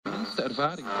grote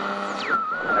ervaring.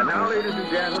 And now, ladies and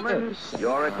gentlemen,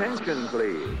 your attention,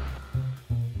 please.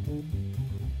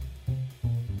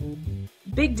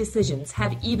 Big decisions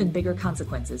have even bigger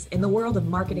consequences in the world of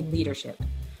marketing leadership,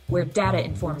 where data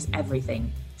informs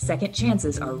everything, second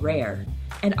chances are rare,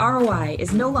 and ROI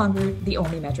is no longer the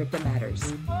only metric that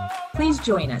matters. Please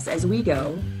join us as we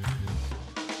go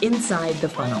inside the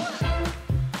funnel.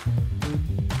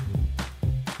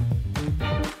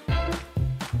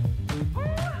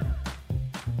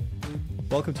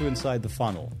 Welcome to Inside the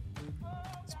Funnel.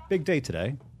 It's a big day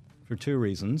today for two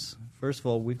reasons. First of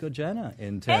all, we've got Jenna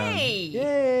in town. Hey!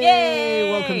 Yay!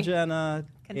 Yay! Welcome, Jenna.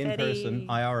 Confetti. In person,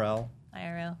 IRL.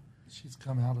 IRL. She's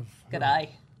come out of Good her eye.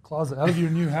 closet, out of your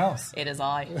new house. It is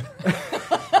I.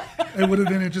 It would have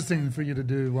been interesting for you to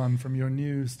do one from your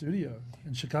new studio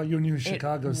in Chicago, your new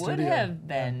Chicago it studio. would have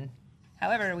been.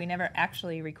 However, we never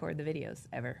actually record the videos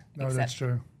ever. No, except that's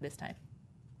true. This time.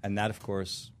 And that, of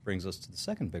course, brings us to the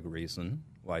second big reason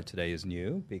why today is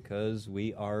new, because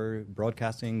we are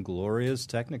broadcasting glorious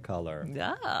Technicolor.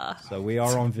 Yeah. So we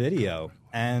are on video.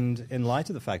 And in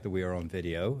light of the fact that we are on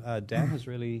video, Dan has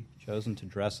really chosen to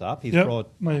dress up. He's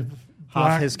brought my half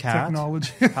black his cat,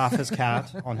 technology. half his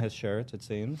cat on his shirt, it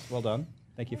seems. Well done.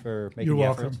 Thank you for making You're the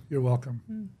welcome. effort. You're welcome.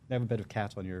 You have a bit of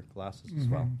cat on your glasses as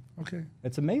well. Okay.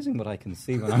 It's amazing what I can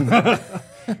see when I'm When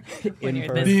in you're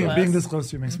person. this close. Being this close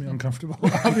to you makes me uncomfortable.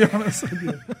 I'll be honest with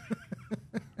you.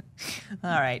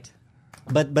 All right.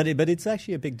 But it's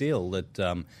actually a big deal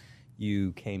that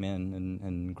you came in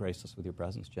and graced us with your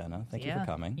presence, Jenna. Thank you for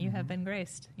coming. You have been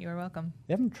graced. You are welcome.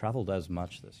 You haven't traveled as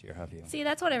much this year, have you? See,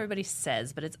 that's what everybody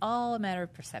says, but it's all a matter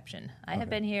of perception. I have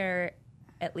been here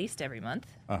at least every month.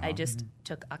 I just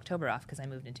took October off because I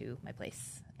moved into my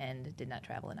place and did not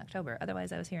travel in October.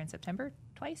 Otherwise, I was here in September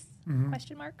twice,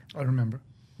 question mark. I remember.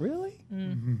 Really?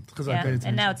 Because I Yeah, paid attention.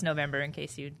 and now it's November in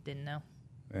case you didn't know.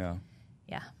 Yeah.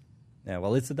 Yeah. Yeah,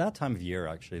 well, it's at that time of year,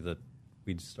 actually, that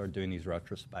we'd start doing these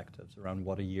retrospectives around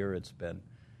what a year it's been.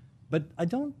 But I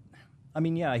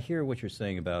hear what you're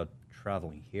saying about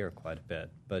traveling here quite a bit,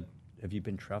 but have you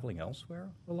been traveling elsewhere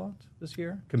a lot this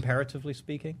year, comparatively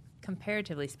speaking?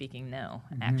 Comparatively speaking, no,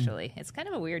 actually. It's kind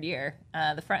of a weird year.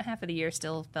 The front half of the year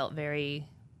still felt very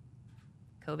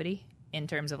COVID-y in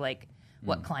terms of like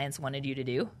what clients wanted you to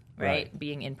do, right?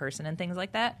 Being in person and things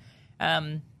like that.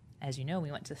 As you know,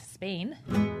 we went to Spain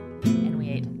and we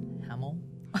ate jamón.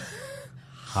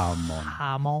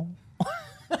 Jamón.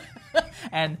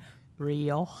 And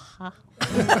Rioja.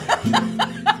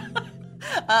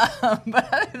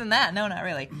 But other than that, no, not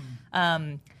really.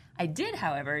 I did,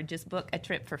 however, just book a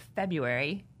trip for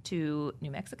February to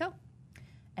New Mexico,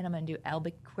 and I'm going to do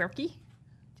Albuquerque.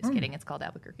 Just kidding, it's called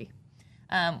Albuquerque.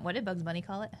 What did Bugs Bunny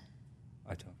call it?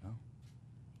 I don't know.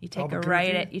 You take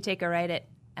a right at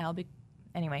Albuquerque.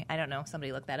 Anyway, I don't know.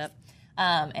 Somebody look that up.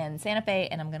 And Santa Fe,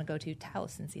 and I'm going to go to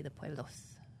Taos and see the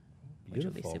pueblos, which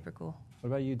will be Beautiful. super cool. What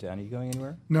about you, Dan? Are you going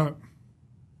anywhere? No,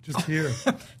 just here.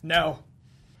 No.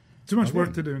 Too much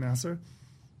work to do, Nasser.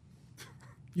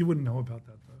 You wouldn't know about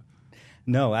that, though.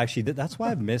 No, actually, that's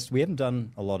why I've missed. We haven't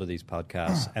done a lot of these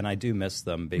podcasts, and I do miss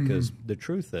them because the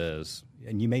truth is,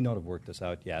 and you may not have worked this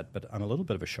out yet, but I'm a little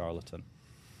bit of a charlatan.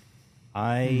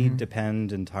 I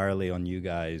depend entirely on you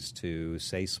guys to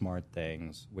say smart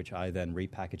things, which I then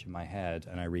repackage in my head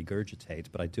and I regurgitate,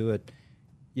 but I do it,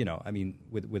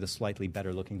 with a slightly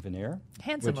better looking veneer.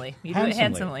 Handsomely. You do it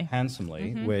handsomely.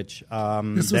 Handsomely, which This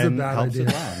was then a bad helps idea.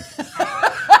 it land.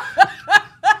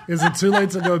 Is it too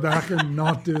late to go back and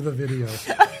not do the video?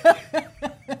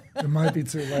 It might be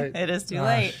too late. It is too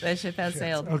late. The ship has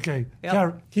sailed. Okay,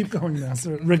 Yep. keep going,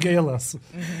 Nasser. Regale us.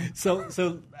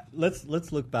 So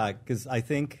let's look back, because I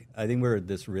think we're at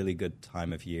this really good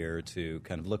time of year to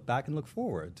kind of look back and look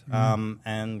forward,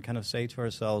 and kind of say to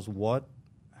ourselves, what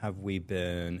have we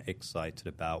been excited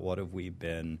about? What have we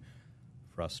been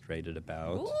frustrated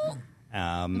about?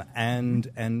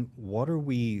 And what are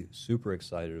we super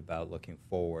excited about looking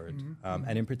forward?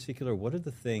 And in particular, what are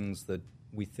the things that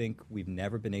we think we've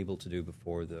never been able to do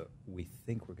before that we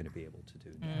think we're going to be able to do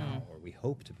now, or we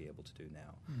hope to be able to do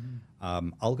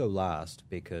now? I'll go last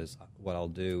because what I'll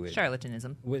do is...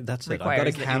 Charlatanism. That's it. I've got to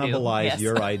requires that you do. cannibalize Yes.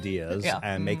 your ideas Yeah.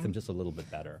 and make them just a little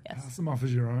bit better. Yes. Pass them off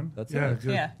as your own. That's yeah, it.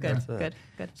 Good. Yeah, good, That's it.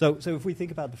 good. So if we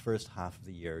think about the first half of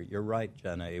the year, you're right,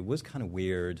 Jenna. It was kind of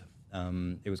weird.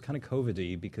 It was kind of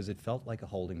COVID-y because it felt like a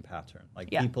holding pattern. Like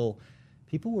people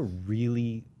were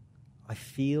really... I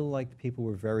feel like people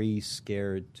were very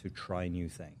scared to try new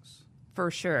things. For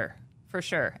sure.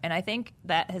 And I think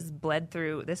that has bled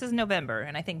through. This is November,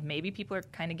 and I think maybe people are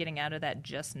kind of getting out of that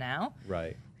just now.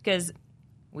 Right. Because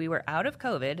we were out of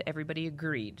COVID, everybody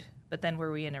agreed. But then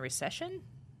were we in a recession?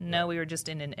 No, we were just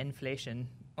in an inflation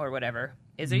or whatever.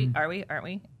 Are we? Aren't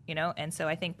we? You know, and so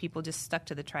I think people just stuck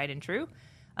to the tried and true.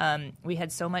 We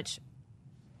had so much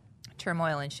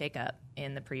turmoil and shakeup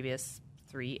in the previous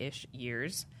 3-ish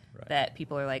years that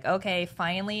people are like, okay,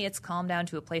 finally it's calmed down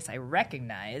to a place I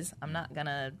recognize. I'm not going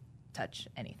to touch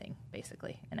anything,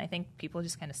 basically. And I think people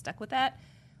just kind of stuck with that.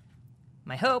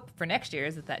 My hope for next year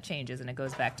is that changes and it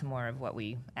goes back to more of what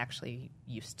we actually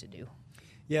used to do.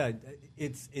 Yeah,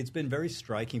 it's been very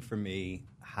striking for me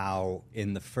how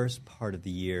in the first part of the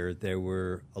year there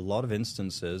were a lot of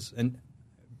instances, and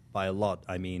by a lot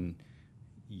I mean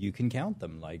you can count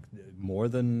them, like more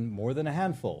than a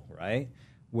handful, right?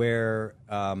 Where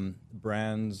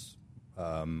brands,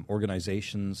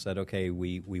 organizations said, okay,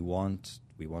 we want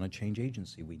to change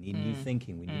agency, we need new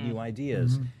thinking, we need new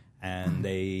ideas, and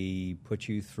they put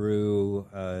you through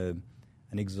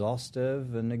an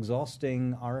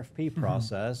exhausting RFP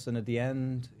process, and at the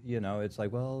end, you know, it's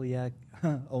like, well, yeah,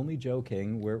 only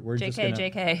joking. We're just gonna,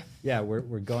 JK. Yeah,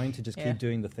 we're going to just keep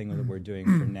doing the thing that we're doing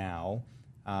for now,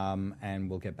 and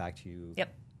we'll get back to you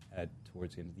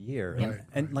towards the end of the year. Yep.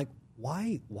 And like,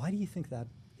 why do you think that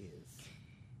is?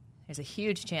 There's a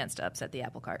huge chance to upset the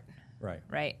apple cart.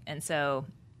 Right. And so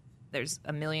there's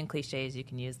a million cliches you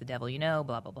can use, the devil you know,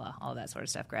 blah, blah, blah, all that sort of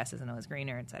stuff. Grass isn't always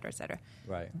greener, et cetera, et cetera.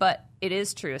 Right. But it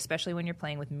is true, especially when you're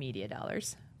playing with media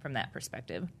dollars from that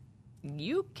perspective.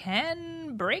 You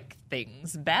can break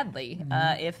things badly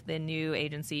if the new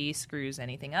agency screws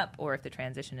anything up or if the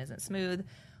transition isn't smooth.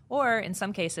 Or in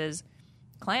some cases,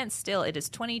 clients still, it is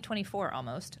 2024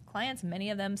 almost, clients, many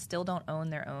of them still don't own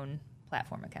their own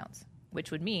platform accounts,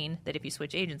 which would mean that if you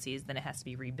switch agencies, then it has to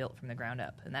be rebuilt from the ground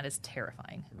up. And that is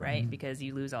terrifying, right? Because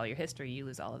you lose all your history, you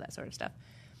lose all of that sort of stuff.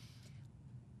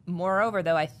 Moreover,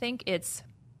 though, I think it's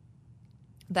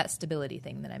that stability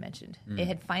thing that I mentioned. It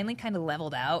had finally kind of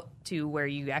leveled out to where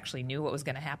you actually knew what was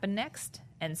going to happen next.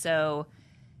 And so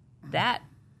that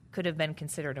could have been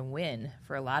considered a win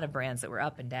for a lot of brands that were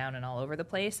up and down and all over the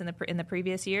place in the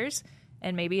previous years.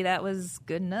 And maybe that was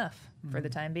good enough for the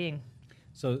time being.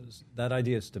 So that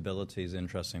idea of stability is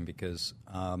interesting because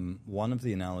one of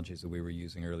the analogies that we were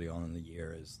using early on in the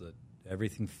year is that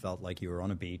everything felt like you were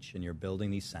on a beach and you're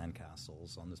building these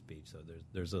sandcastles on this beach. So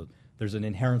there's an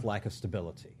inherent lack of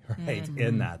stability, right,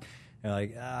 in that. You're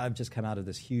like, I've just come out of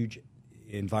this huge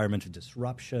environmental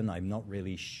disruption. I'm not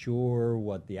really sure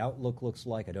what the outlook looks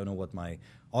like. I don't know what my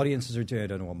audiences are doing. I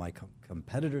don't know what my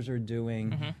competitors are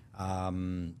doing.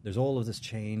 There's all of this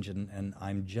change, and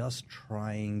I'm just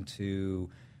trying to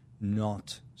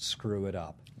not screw it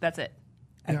up. That's it.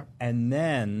 And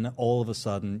then all of a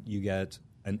sudden you get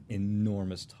an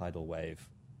enormous tidal wave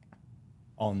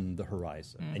on the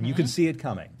horizon, and you can see it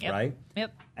coming, right?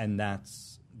 Yep. And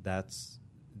that's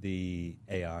the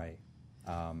AI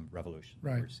revolution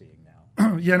that we're seeing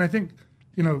now. Yeah, and I think,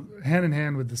 you know, hand in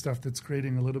hand with the stuff that's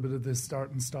creating a little bit of this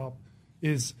start and stop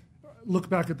is look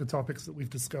back at the topics that we've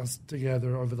discussed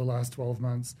together over the last 12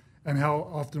 months and how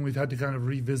often we've had to kind of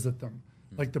revisit them,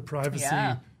 like the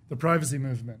privacy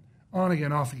movement, on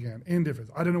again, off again,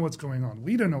 indifference. I don't know what's going on.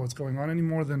 We don't know what's going on any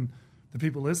more than the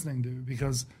people listening do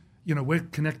because, you know, we're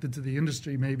connected to the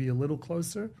industry maybe a little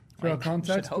closer for our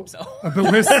context. Should hope so.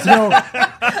 But we're still,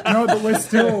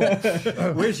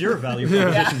 Where's your value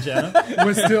proposition, Jenna?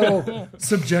 we're still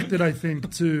subjected, I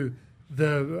think, to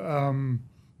the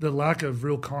lack of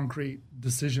real concrete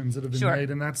decisions that have been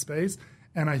made in that space.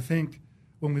 And I think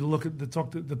when we look at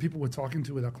the people we're talking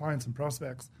to with our clients and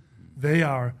prospects, they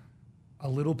are a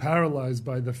little paralyzed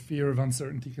by the fear of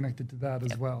uncertainty connected to that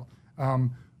as well.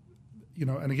 You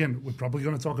know, and again, we're probably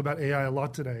going to talk about AI a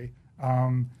lot today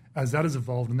as that has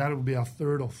evolved, and that will be our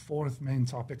third or fourth main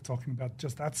topic talking about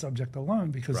just that subject alone,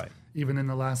 because even in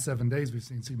the last 7 days, we've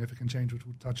seen significant change, which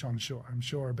we'll touch on, I'm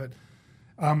sure. But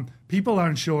people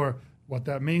aren't sure what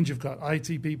that means. You've got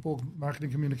IT people,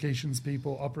 marketing communications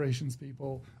people, operations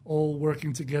people, all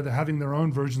working together, having their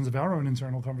own versions of our own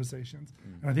internal conversations.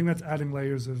 And I think that's adding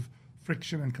layers of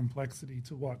friction and complexity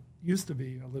to what used to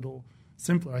be a little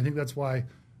simpler. I think that's why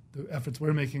the efforts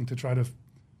we're making to try to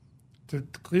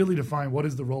clearly define what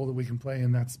is the role that we can play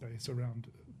in that space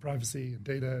around privacy and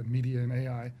data and media and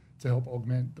AI to help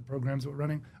augment the programs that we're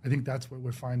running. I think that's where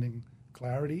we're finding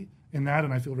clarity in that,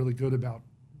 and I feel really good about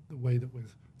the way that we're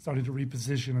starting to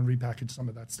reposition and repackage some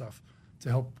of that stuff to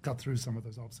help cut through some of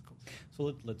those obstacles.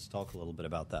 So let's talk a little bit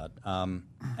about that.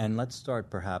 And let's start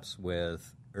perhaps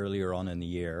with earlier on in the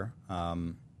year.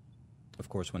 Of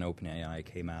course, when OpenAI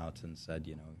came out and said,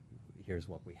 you know, here's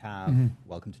what we have,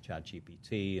 welcome to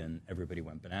ChatGPT, and everybody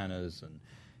went bananas, and,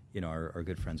 you know, our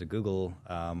good friends at Google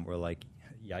were like,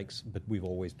 yikes, but we've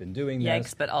always been doing this.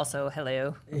 Yikes, but also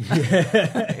hello.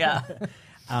 Yeah.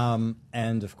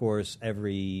 And, of course,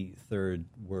 every third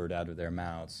word out of their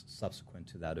mouths subsequent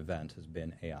to that event has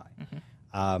been AI.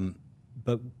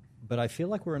 But I feel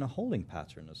like we're in a holding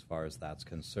pattern as far as that's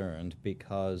concerned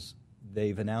because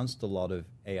they've announced a lot of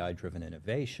AI-driven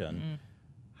innovation.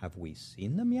 Have we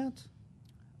seen them yet?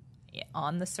 Yeah,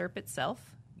 on the SERP itself,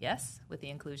 yes, with the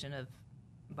inclusion of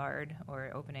Bard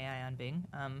or OpenAI on Bing.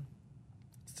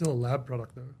 Still a lab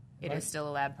product, though. It is still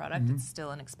a lab product. It's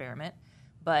still an experiment.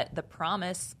 But the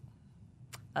promise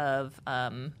of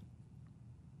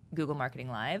Google Marketing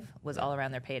Live was all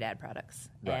around their paid ad products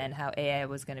and how AI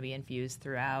was going to be infused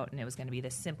throughout, and it was going to be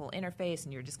this simple interface,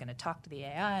 and you're just going to talk to the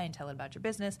AI and tell it about your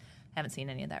business. Haven't seen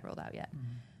any of that rolled out yet.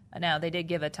 Now, they did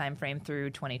give a time frame through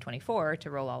 2024 to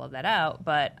roll all of that out,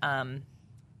 but I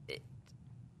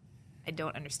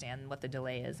don't understand what the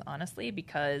delay is, honestly,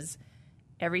 because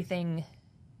everything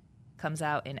comes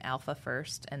out in alpha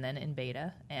first and then in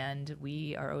beta, and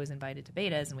we are always invited to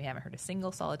betas, and we haven't heard a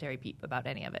single solitary peep about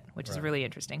any of it, which is really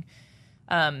interesting.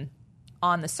 On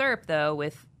the SERP, though,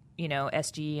 with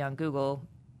SGE on Google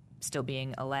still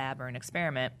being a lab or an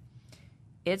experiment,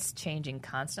 it's changing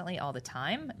constantly all the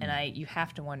time, and you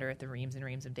have to wonder at the reams and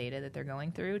reams of data that they're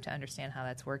going through to understand how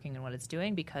that's working and what it's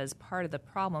doing, because part of the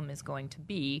problem is going to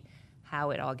be how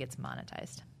it all gets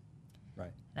monetized.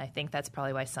 Right. And I think that's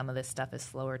probably why some of this stuff is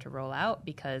slower to roll out,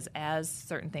 because as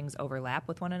certain things overlap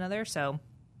with one another. So,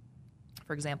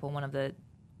 for example, one of the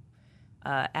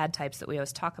ad types that we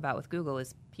always talk about with Google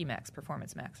is PMax,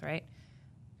 Performance Max, right?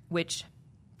 Which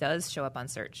does show up on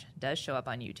search, does show up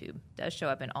on YouTube, does show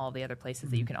up in all the other places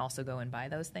that you can also go and buy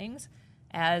those things.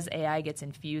 As AI gets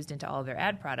infused into all of their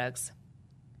ad products,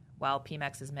 while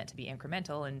PMax is meant to be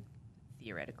incremental and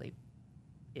theoretically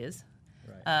is,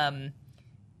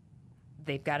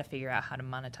 they've got to figure out how to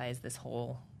monetize this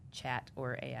whole chat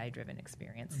or AI-driven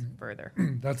experience further.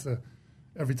 That's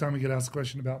every time we get asked a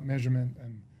question about measurement,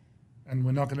 and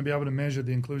we're not going to be able to measure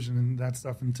the inclusion in that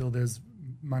stuff until there's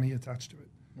money attached to it.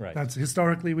 Right. That's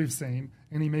historically we've seen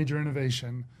any major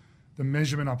innovation, the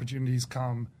measurement opportunities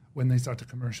come when they start to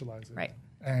commercialize it. Right.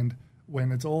 And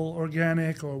when it's all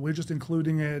organic or we're just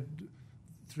including it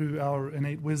through our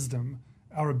innate wisdom,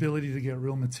 our ability to get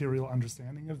real material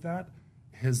understanding of that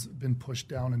has been pushed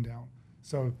down and down.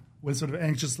 So we're sort of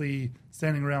anxiously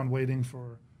standing around waiting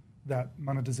for that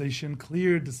monetization,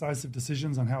 clear, decisive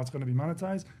decisions on how it's going to be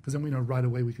monetized, because then we know right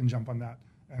away we can jump on that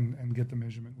and get the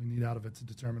measurement we need out of it to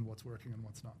determine what's working and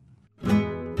what's not.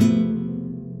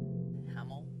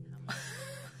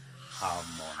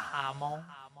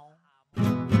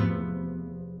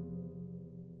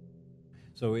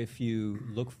 So if you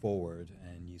look forward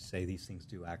and you say these things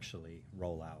do actually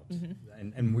roll out,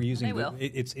 and we're using They will.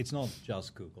 It's not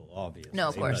just Google, obviously. No,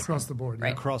 of course. but Across the board.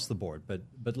 Right. across the board.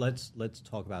 But let's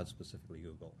talk about specifically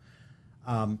Google.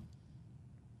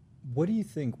 What do you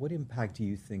think? What impact do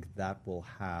you think that will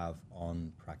have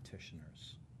on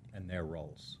practitioners and their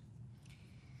roles?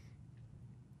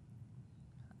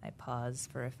 I pause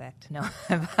for effect. No,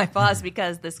 I pause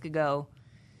because this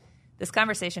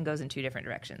conversation goes in two different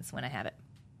directions when I have it.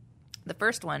 The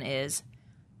first one is,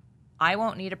 I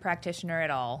won't need a practitioner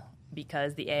at all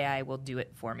because the AI will do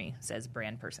it for me, says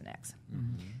brand person X.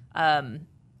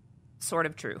 Sort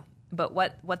of true. But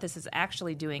what this is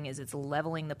actually doing is it's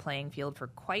leveling the playing field for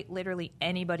quite literally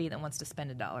anybody that wants to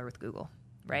spend $1 with Google,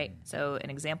 right? So an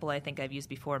example I think I've used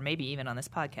before, maybe even on this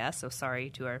podcast, so sorry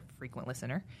to our frequent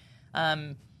listener.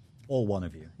 All one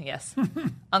of you. Yes.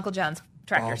 Uncle John's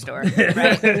tractor store, right?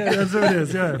 Yeah, that's what it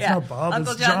is. Yeah, it's not Bob,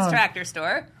 Uncle it's John's John. tractor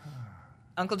store.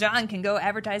 Uncle John can go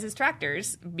advertise his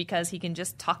tractors because he can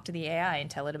just talk to the AI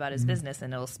and tell it about his business,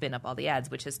 and it'll spin up all the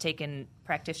ads, which has taken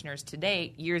practitioners to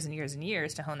date years and years and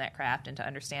years to hone that craft and to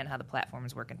understand how the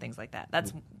platforms work and things like that.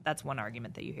 That's one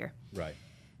argument that you hear. Right.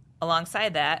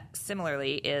 Alongside that,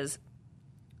 similarly, is,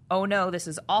 oh no, this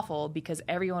is awful because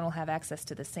everyone will have access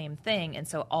to the same thing, and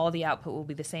so all the output will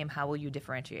be the same. How will you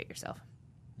differentiate yourself?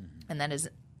 And that is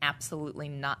absolutely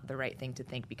not the right thing to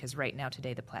think, because right now,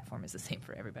 today, the platform is the same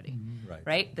for everybody.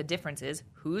 Right? The difference is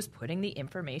who's putting the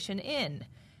information in.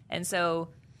 And so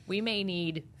we may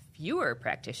need fewer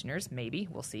practitioners, maybe,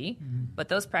 we'll see, but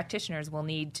those practitioners will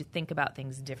need to think about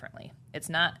things differently. It's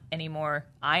not anymore,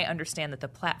 I understand that the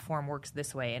platform works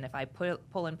this way, and if I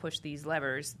pull and push these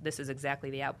levers, this is exactly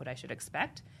the output I should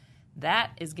expect.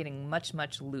 That is getting much,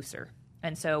 much looser.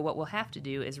 And so what we'll have to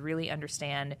do is really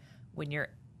understand, when you're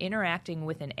interacting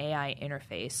with an AI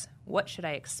interface, what should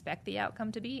I expect the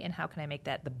outcome to be, and how can I make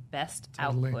that the best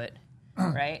output,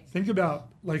 right? Think about,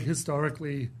 like,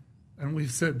 historically, and we've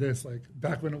said this, like,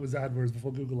 back when it was AdWords,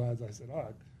 before Google Ads, I said,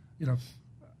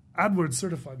 AdWords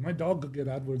certified. My dog could get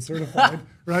AdWords certified,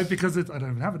 right? Because I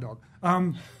don't even have a dog.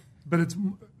 But it's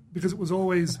because it was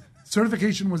always,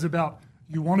 certification was about,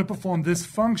 you want to perform this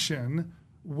function,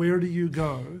 where do you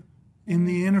go in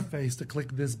the interface to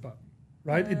click this button,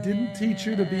 right? It didn't teach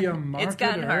you to be a marketer. It's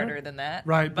gotten harder than that.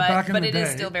 Right, but back in the day. But it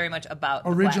is still very much about the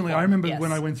originally, platform. I remember Yes.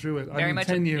 when I went through it, Very much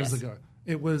 10 years yes. ago,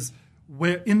 it was,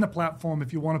 where in the platform,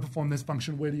 if you want to perform this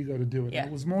function, where do you go to do it? Yeah. And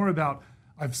it was more about,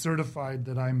 I've certified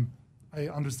that I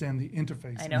understand the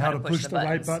interface I and know how how to to push push the the right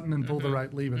buttons. button and pull the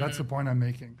right lever. That's the point I'm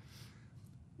making.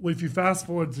 Well, if you fast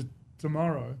forward to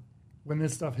tomorrow, when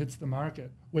this stuff hits the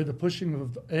market, where the pushing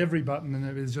of every button and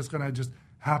it is just going to just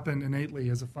happen innately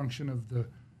as a function of the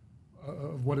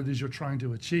of what it is you're trying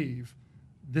to achieve,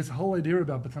 this whole idea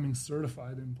about becoming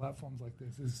certified in platforms like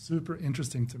this is super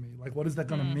interesting to me. Like, what is that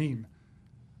going to mean?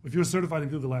 If you're certified in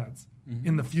Google Ads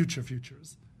in the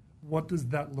futures, what does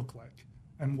that look like?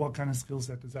 And what kind of skill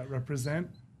set does that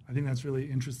represent? I think that's really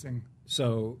interesting.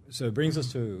 So it brings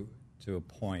us to a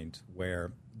point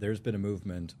where there's been a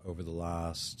movement over the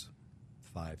last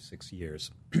 5-6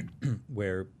 years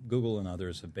where Google and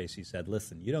others have basically said,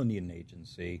 listen, you don't need an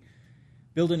agency.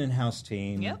 Build an in-house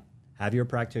team. Yep. Have your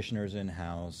practitioners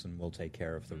in-house, and we'll take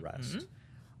care of the rest.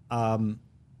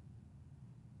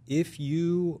 If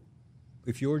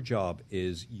your job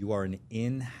is you are an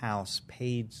in-house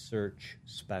paid search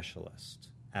specialist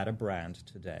at a brand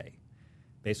today,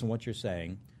 based on what you're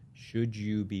saying, should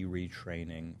you be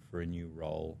retraining for a new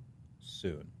role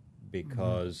soon?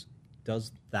 Because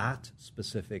does that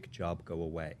specific job go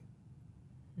away?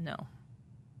 No.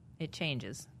 It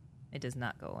changes. It does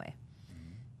not go away.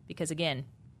 Because, again,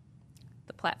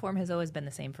 the platform has always been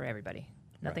the same for everybody.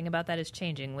 Nothing about that is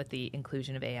changing with the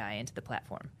inclusion of AI into the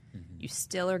platform. You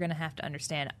still are going to have to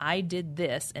understand, I did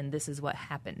this and this is what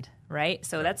happened, right?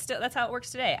 So that's how it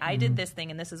works today. I did this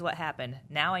thing and this is what happened.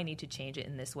 Now I need to change it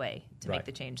in this way to make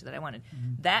the change that I wanted.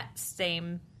 That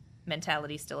same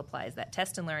mentality still applies. That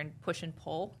test and learn, push and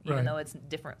pull, even though it's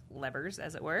different levers,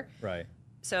 as it were. Right.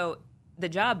 So the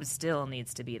job still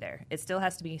needs to be there. It still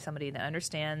has to be somebody that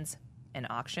understands an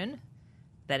auction,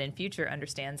 that in future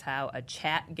understands how a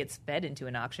chat gets fed into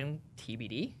an auction,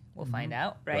 TBD. We'll find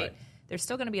out, right? There's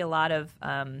still going to be a lot of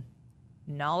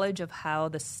knowledge of how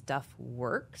the stuff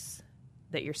works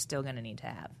that you're still going to need to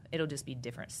have. It'll just be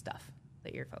different stuff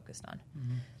that you're focused on.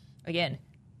 Again,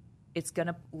 it's going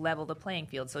to level the playing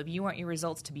field. So if you want your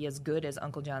results to be as good as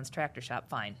Uncle John's Tractor Shop,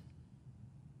 fine.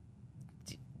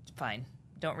 Fine.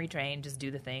 Don't retrain. Just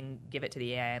do the thing. Give it to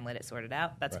the AI and let it sort it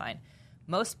out. That's fine.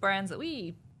 Most brands that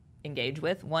we engage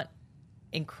with want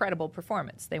incredible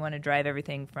performance. They want to drive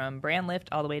everything from brand lift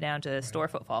all the way down to store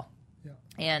footfall. Yeah.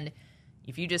 And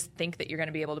if you just think that you're going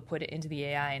to be able to put it into the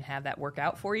AI and have that work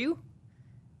out for you,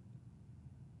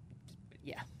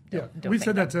 don't We've think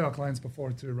said that to our clients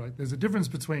before too, right? There's a difference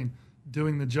between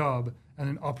doing the job and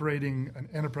then operating an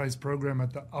enterprise program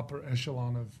at the upper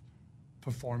echelon of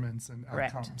performance and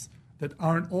Correct. outcomes that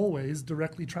aren't always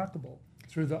directly trackable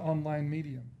through the online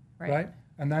medium, right?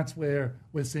 And that's where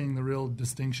we're seeing the real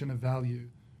distinction of value,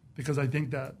 because I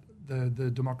think that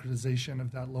the democratization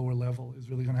of that lower level is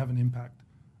really going to have an impact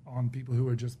on people who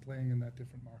are just playing in that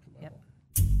different market level.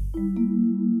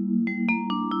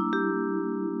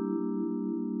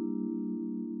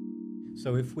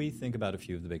 So if we think about a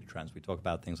few of the big trends, we talk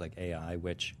about things like AI,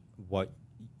 which what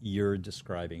you're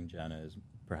describing, Jenna, is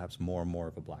perhaps more and more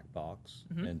of a black box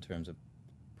in terms of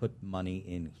put money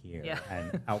in here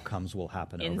and outcomes will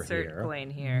happen over here. Insert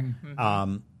coin here.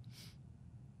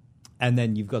 And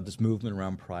then you've got this movement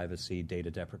around privacy, data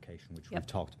deprecation, which we've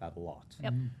talked about a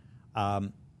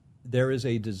lot. There is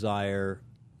a desire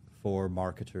for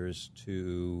marketers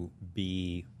to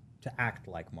act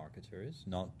like marketers,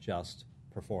 not just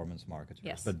performance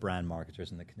marketers, but brand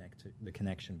marketers, and the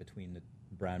connection between the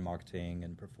brand marketing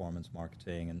and performance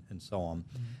marketing and so on.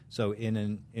 So in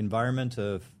an environment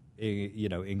of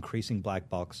increasing black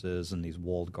boxes and these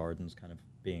walled gardens kind of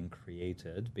being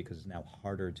created, because it's now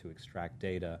harder to extract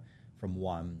data from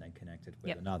one and connect it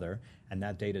with another, and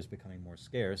that data is becoming more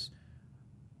scarce,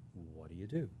 what do you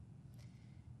do?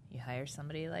 You hire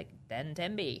somebody like Dan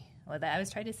Temby. Well, I was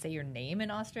trying to say your name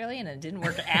in Australian, and it didn't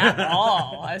work at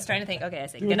all. I was trying to think, okay, I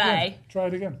said, g'day. Try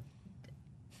it again.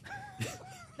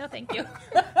 No, thank you.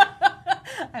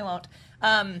 I won't.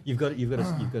 You've got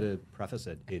to preface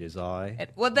it. It is I.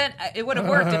 Then it would have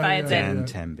worked if I had Dan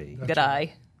said, Temby.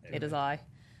 g'day. It is I.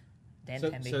 Dan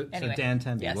Temby. So Anyway, Dan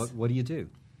Temby, yes. what do you do?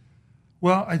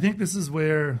 Well, I think this is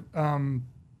where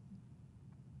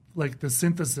like the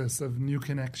synthesis of new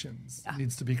connections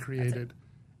needs to be created.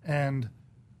 And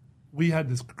we had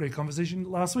this great conversation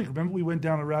last week. Remember, we went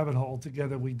down a rabbit hole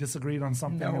together. We disagreed on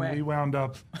something, and we wound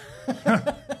up.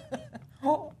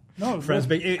 No, it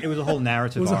was a whole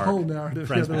narrative. It was arc. a whole narrative.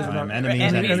 Friends become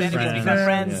enemies become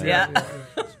friends. Yeah.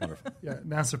 It's wonderful. Yeah,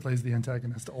 Nasser plays the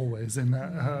antagonist always in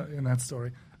that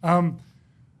story.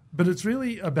 But it's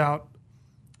really about,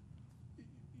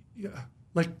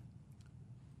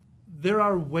 there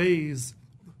are ways.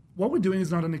 What we're doing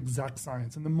is not an exact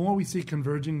science, and the more we see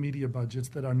converging media budgets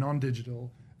that are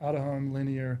non-digital, out-of-home,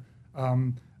 linear,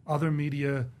 other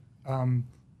media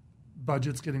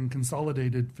budgets getting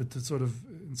consolidated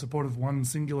in support of one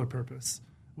singular purpose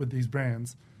with these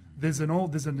brands, there's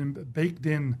an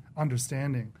baked-in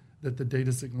understanding that the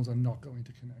data signals are not going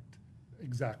to connect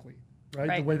exactly,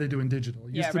 right? The way they do in digital.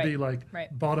 It used to be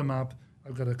bottom up.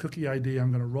 I've got a cookie ID.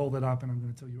 I'm going to roll that up, and I'm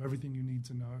going to tell you everything you need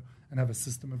to know and have a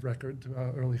system of record, to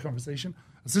our early conversation,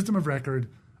 a system of record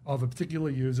of a particular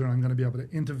user, and I'm going to be able to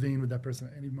intervene with that person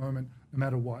at any moment, no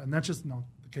matter what. And that's just not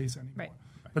the case anymore. Right.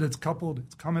 But it's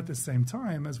come at the same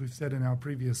time, as we've said in our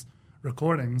previous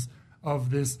recordings, of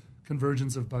this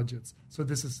convergence of budgets. So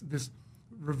this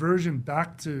reversion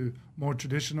back to more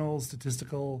traditional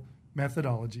statistical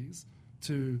methodologies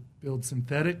to build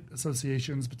synthetic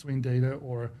associations between data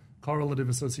or correlative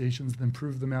associations, then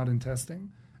prove them out in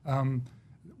testing.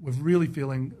 We're really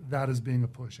feeling that as being a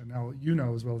push. And now,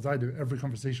 as well as I do, every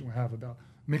conversation we have about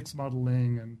mixed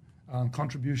modeling and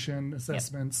contribution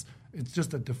assessments, it's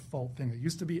just a default thing. It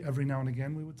used to be every now and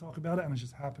again we would talk about it, and it's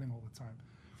just happening all the time.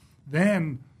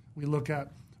 Then we look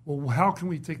at, well, how can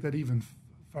we take that even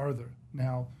farther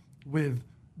now with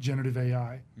generative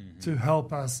AI to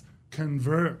help us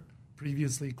convert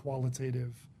previously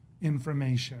qualitative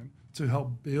information to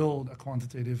help build a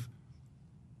quantitative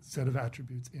set of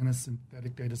attributes in a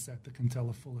synthetic data set that can tell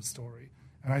a fuller story.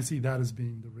 And I see that as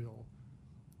being the real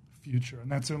future. And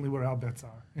that's certainly where our bets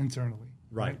are internally.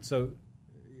 Right. So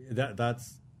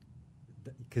that's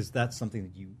because that's something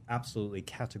that you absolutely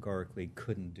categorically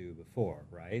couldn't do before,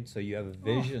 right? So you have a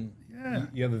vision.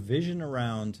 You have a vision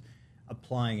around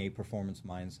applying a performance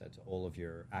mindset to all of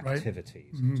your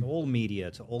activities, to all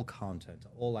media, to all content, to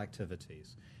all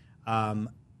activities.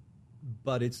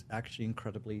 But it's actually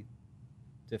incredibly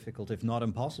difficult, if not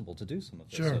impossible, to do some of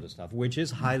this sort of stuff, which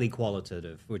is highly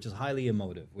qualitative, which is highly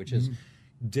emotive, which is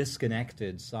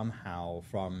disconnected somehow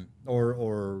from,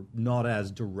 or not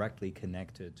as directly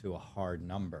connected to a hard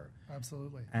number.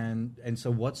 Absolutely. And so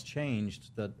what's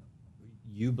changed that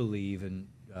you believe and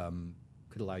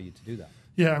could allow you to do that?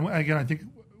 Yeah, again, I think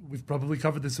we've probably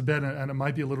covered this a bit, and it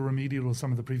might be a little remedial to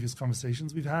some of the previous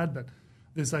conversations we've had, but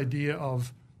this idea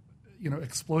of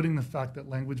exploiting the fact that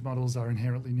language models are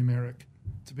inherently numeric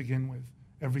to begin with.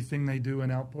 Everything they do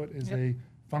and output is a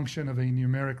function of a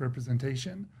numeric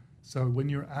representation. So when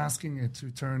you're asking it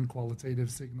to turn qualitative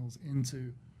signals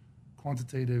into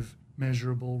quantitative,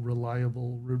 measurable,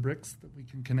 reliable rubrics that we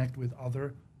can connect with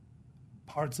other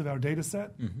parts of our data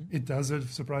set, it does a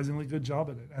surprisingly good job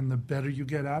at it. And the better you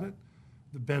get at it,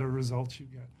 the better results you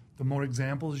get. The more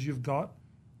examples you've got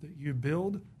that you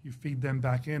build, you feed them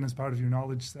back in as part of your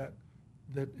knowledge set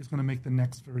that is going to make the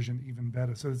next version even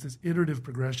better. So it's this iterative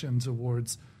progression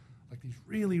towards these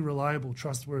really reliable,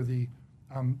 trustworthy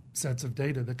sets of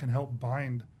data that can help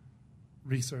bind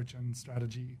research and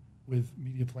strategy with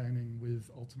media planning, with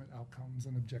ultimate outcomes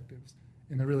and objectives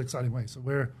in a really exciting way. So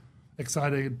we're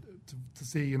excited to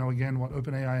see, again, what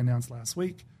OpenAI announced last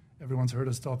week. Everyone's heard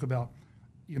us talk about,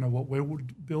 what we're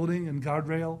building in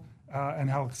Guardrail and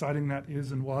how exciting that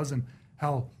is and was, and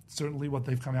how certainly what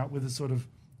they've come out with is sort of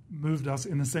moved us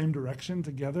in the same direction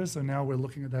together. So now we're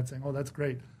looking at that saying, oh, that's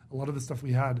great. A lot of the stuff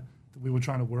we had that we were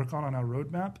trying to work on our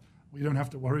roadmap, we don't have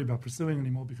to worry about pursuing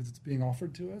anymore because it's being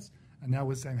offered to us. And now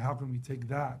we're saying, how can we take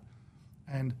that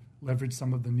and leverage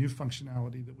some of the new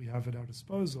functionality that we have at our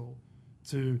disposal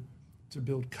to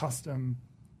build custom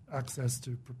access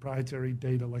to proprietary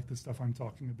data like the stuff I'm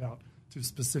talking about, to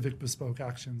specific bespoke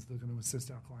actions that are going to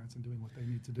assist our clients in doing what they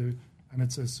need to do. And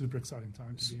it's a super exciting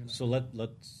time to be in it. So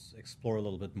let's explore a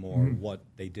little bit more what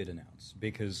they did announce.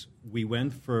 Because we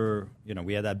went for,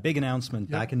 we had that big announcement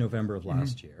back in November of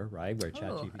last year, right? Where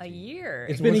ChatGPT. A year.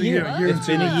 It's been a year. It's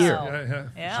been a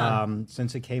year.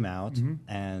 Since it came out,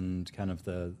 and kind of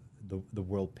the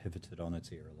world pivoted on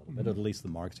its ear a little bit, or at least the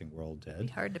marketing world did. It'd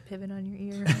be hard to pivot on your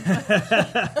ear.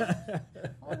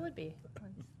 Well, it would be.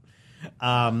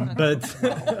 But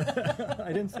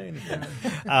I didn't say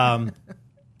anything.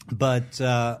 But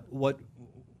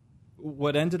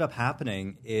what ended up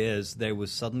happening is there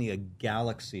was suddenly a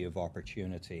galaxy of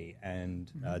opportunity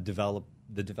and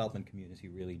the development community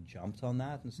really jumped on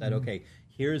that and said, okay,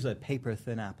 here's a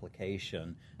paper-thin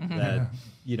application that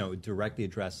directly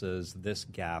addresses this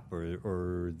gap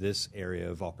or this area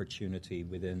of opportunity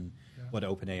within what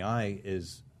OpenAI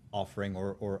is offering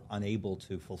or unable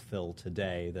to fulfill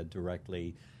today that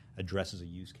directly addresses a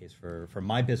use case for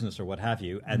my business or what have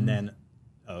you. And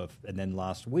then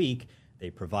last week, they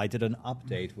provided an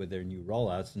update with their new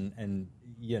rollouts, and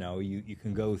you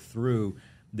can go through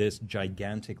this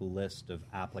gigantic list of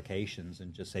applications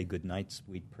and just say goodnight,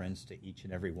 sweet prince to each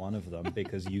and every one of them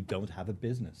because you don't have a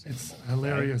business. It's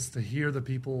hilarious to hear the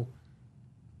people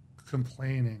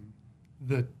complaining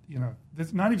that,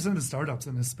 there's 90% of the startups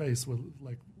in this space were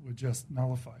just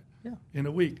nullified in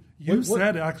a week.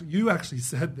 You actually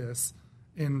said this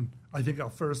in, I think, our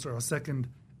first or our second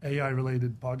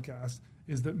AI-related podcast,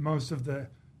 is that most of the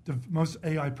most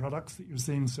AI products that you're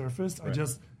seeing surface are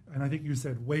just, and I think you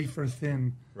said wafer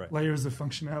thin layers of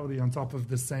functionality on top of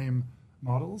the same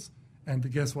models.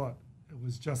 And guess what? It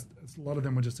was just, a lot of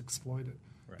them were just exploited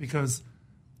because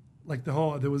like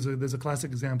there's a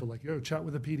classic example, like, chat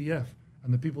with a PDF,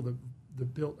 and the people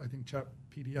that built, I think, Chat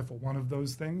PDF or one of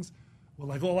those things were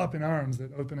like all up in arms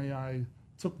that OpenAI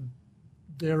took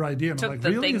their idea and took like, the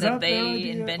really? thing Is that their they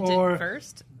idea? invented Or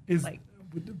first.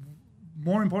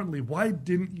 More importantly, why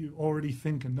didn't you already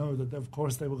think and know that, of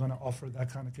course, they were going to offer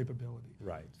that kind of capability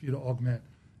for you to augment?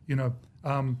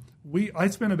 I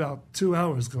spent about 2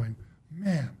 hours going,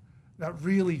 man, that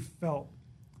really felt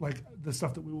like the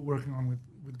stuff that we were working on with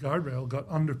Guardrail got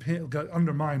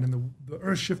undermined, and the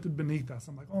earth shifted beneath us.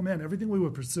 I'm like, oh man, everything we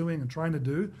were pursuing and trying to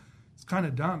do is kind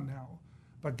of done now.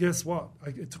 But guess what?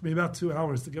 It took me about 2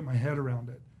 hours to get my head around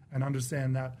it and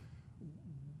understand that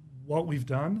what we've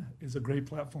done is a great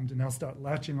platform to now start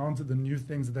latching onto the new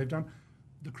things that they've done.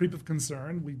 The creep of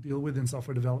concern we deal with in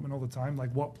software development all the time,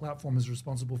 like what platform is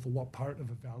responsible for what part of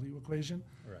a value equation.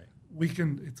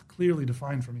 It's clearly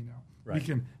defined for me now. We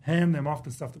can hand them off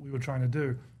the stuff that we were trying to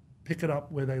do, pick it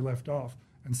up where they left off,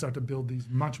 and start to build these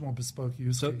much more bespoke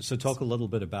use cases. So talk a little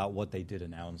bit about what they did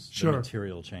announce, the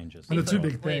material changes. And the two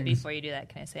big things. Wait, before you do that,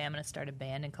 can I say I'm going to start a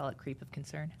band and call it Creep of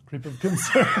Concern? Creep of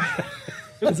Concern.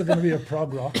 Is it going to be a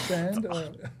prog rock band?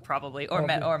 Probably, or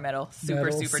metal.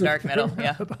 Super dark metal.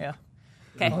 Yeah.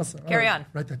 Okay, awesome. Carry on.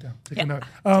 Write that down. Take a note.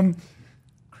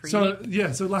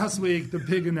 So last week, the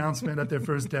big announcement at their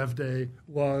first dev day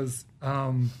was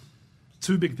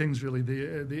two big things, really.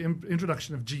 The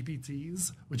introduction of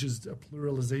GPTs, which is a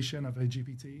pluralization of a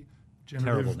GPT.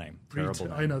 Terrible name.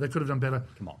 I know, they could have done better.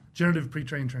 Come on. Generative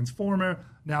pre-trained transformer.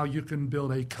 Now you can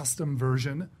build a custom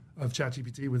version of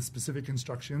ChatGPT with specific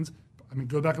instructions. I mean,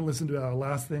 go back and listen to our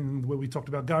last thing where we talked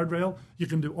about Guardrail. You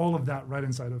can do all of that right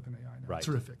inside OpenAI now.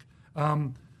 Terrific.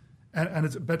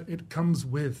 But it comes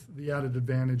with the added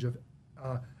advantage of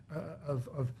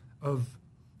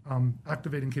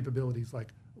activating capabilities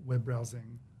like web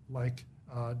browsing, like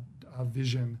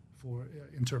vision for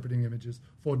interpreting images,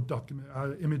 for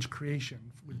image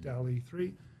creation with DALL-E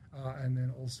 3, and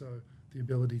then also the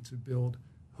ability to build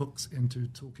hooks into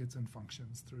toolkits and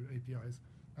functions through APIs,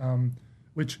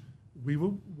 which we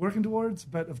were working towards,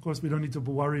 but of course we don't need to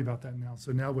worry about that now.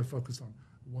 So now we're focused on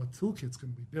what toolkits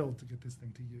can we build to get this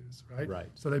thing to use, right?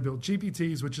 So they built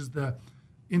GPTs, which is the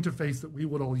interface that we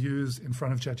would all use in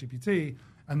front of ChatGPT,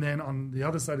 and then on the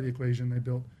other side of the equation,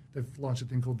 they've launched a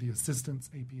thing called the Assistance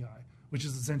API, which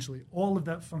is essentially all of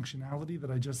that functionality that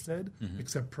I just said,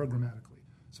 except programmatically.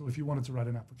 So if you wanted to write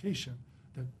an application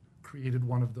that created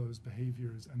one of those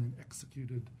behaviors and then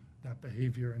executed that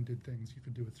behavior and did things, you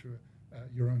could do it through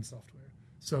your own software.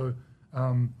 So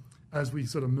as we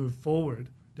sort of move forward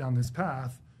down this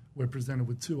path, we're presented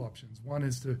with two options. One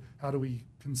is how do we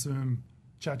consume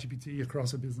ChatGPT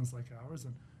across a business like ours?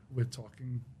 And we're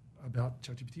talking about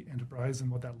ChatGPT Enterprise and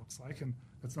what that looks like. And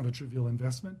that's not a trivial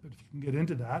investment, but if you can get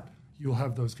into that, you'll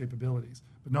have those capabilities.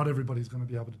 But not everybody's going to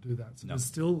be able to do that. So there's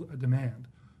still a demand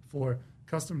for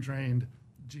custom-trained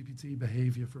GPT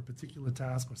behavior for a particular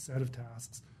task or set of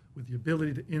tasks with the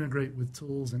ability to integrate with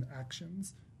tools and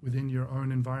actions within your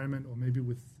own environment or maybe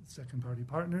with second-party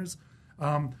partners,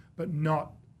 but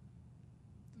not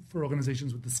for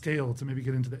organizations with the scale to maybe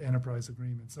get into the enterprise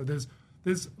agreement. So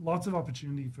there's lots of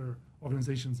opportunity for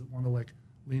organizations that want to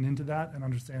lean into that and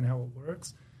understand how it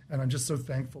works. And I'm just so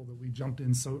thankful that we jumped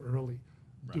in so early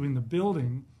doing the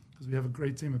building, because we have a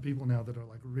great team of people now that are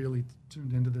really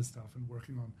tuned into this stuff and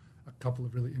working on a couple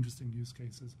of really interesting use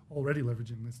cases, already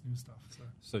leveraging this new stuff.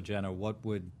 So Jenna,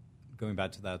 going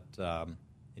back to that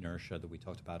inertia that we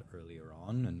talked about earlier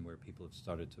on and where people have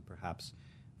started to perhaps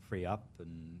free up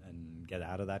and get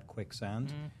out of that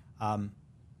quicksand,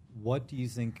 what do you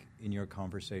think in your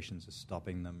conversations is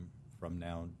stopping them from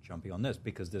now jumping on this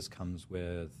because this comes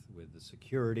with the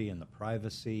security and the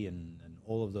privacy and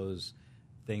all of those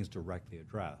things directly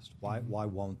addressed. Why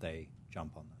won't they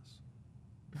jump on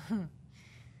this?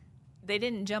 They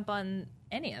didn't jump on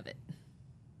any of it. Right.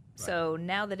 So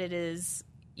now that it is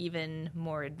even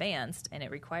more advanced and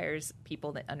it requires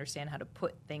people that understand how to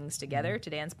put things together, to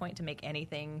Dan's point, to make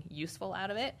anything useful out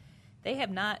of it, they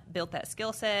have not built that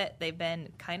skill set. They've been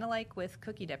kind of like with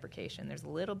cookie deprecation. There's a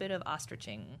little bit of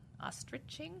ostricing,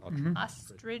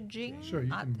 sure,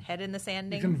 head in the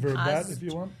sanding. You can verb that if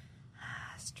you want.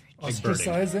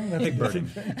 Ostracizing, that's a different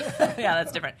thing. Yeah,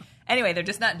 that's different. Anyway, they're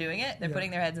just not doing it. They're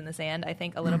putting their heads in the sand, I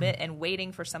think, a little bit, and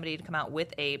waiting for somebody to come out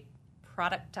with a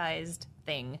productized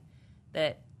thing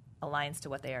that aligns to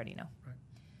what they already know.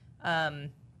 Right.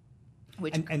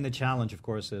 And the challenge, of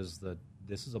course, is that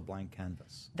this is a blank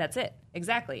canvas. That's it.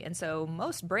 Exactly. And so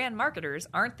most brand marketers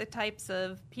aren't the types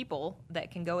of people that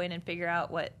can go in and figure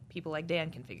out what people like Dan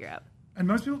can figure out. And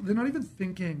most people, they're not even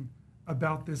thinking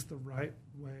about this the right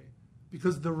way.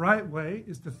 Because the right way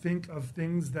is to think of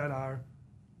things that are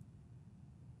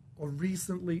or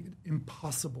recently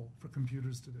impossible for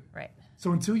computers to do. Right.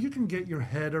 So until you can get your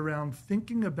head around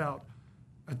thinking about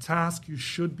a task you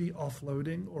should be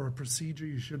offloading or a procedure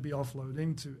you should be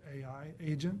offloading to AI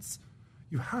agents,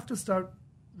 you have to start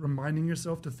reminding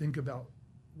yourself to think about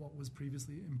what was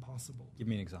previously impossible. Give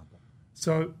me an example.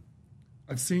 So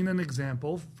I've seen an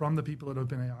example from the people at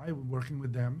OpenAI, working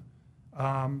with them,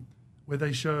 where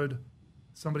they showed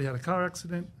somebody had a car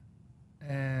accident,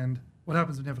 and what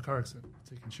happens when you have a car accident?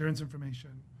 You take insurance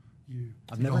information, you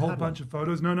take a whole bunch of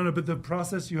photos. No, but the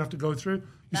process you have to go through.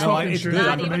 Not even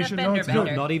a fender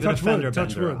bender. Not even a fender bender.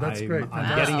 Touch wood. That's great.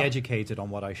 I'm getting educated on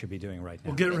what I should be doing right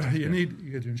now. Well, get ready.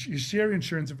 You share your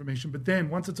insurance information, but then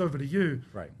once it's over to you,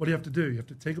 right. What do you have to do? You have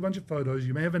to take a bunch of photos.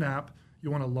 You may have an app.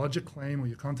 You want to lodge a claim, or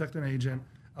you contact an agent.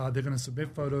 They're going to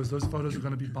submit photos. Those photos are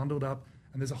going to be bundled up,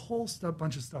 and there's a whole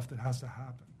bunch of stuff that has to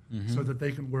happen. So that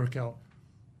they can work out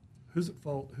who's at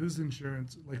fault, who's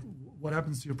insurance, like what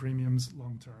happens to your premiums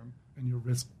long term and your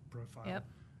risk profile,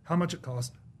 how much it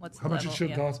costs, how much it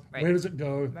should cost, where does it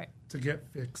go to get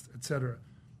fixed, etc.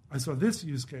 I saw this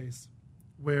use case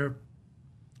where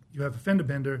you have a fender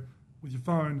bender with your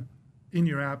phone in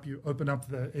your app, you open up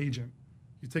the agent,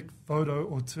 you take a photo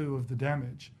or two of the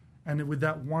damage, and with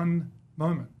that one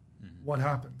moment, what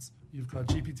happens? You've got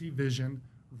GPT vision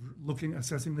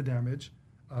assessing the damage.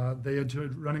 They are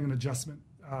running an adjustment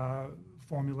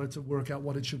formula to work out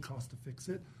what it should cost to fix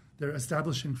it. They're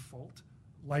establishing fault,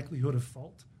 likelihood of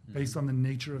fault, based on the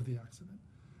nature of the accident.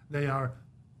 They are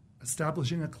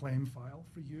establishing a claim file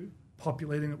for you,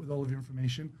 populating it with all of your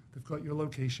information. They've got your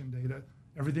location data,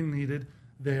 everything needed.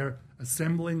 They're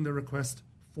assembling the request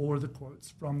for the quotes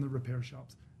from the repair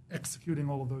shops, executing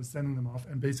all of those, sending them off,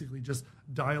 and basically just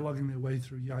dialoguing their way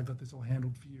through, I got this all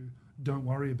handled for you, don't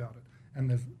worry about it. And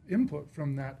the input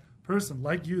from that person,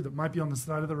 like you, that might be on the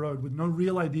side of the road with no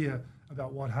real idea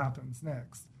about what happens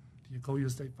next. Do you call your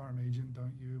State Farm agent?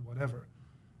 Don't you? Whatever.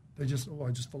 They just,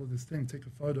 I just follow this thing, take a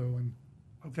photo, and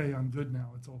okay, I'm good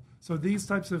now. It's all. So these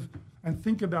types of, and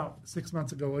think about 6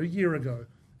 months ago or a year ago,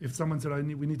 if someone said,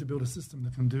 we need to build a system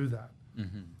that can do that.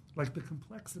 Like the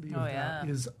complexity of that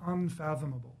is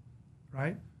unfathomable,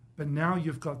 right? But now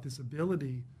you've got this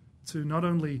ability to not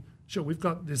only, sure, we've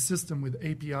got this system with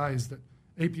APIs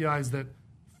that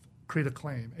create a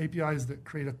claim, APIs that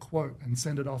create a quote and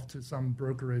send it off to some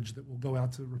brokerage that will go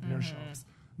out to repair shops.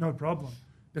 No problem.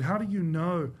 But how do you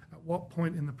know at what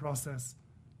point in the process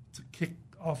to kick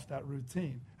off that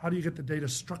routine? How do you get the data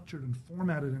structured and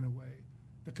formatted in a way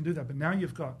that can do that? But now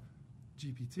you've got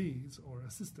GPTs or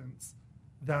assistants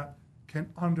that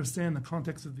can understand the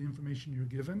context of the information you're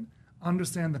given,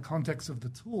 understand the context of the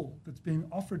tool that's being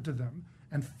offered to them,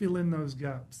 and fill in those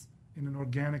gaps in an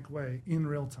organic way in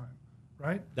real time,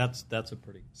 right? That's a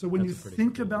pretty. So when you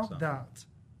think about that,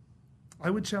 I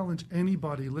would challenge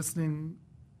anybody listening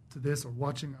to this or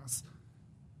watching us,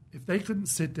 if they couldn't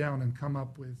sit down and come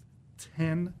up with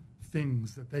 10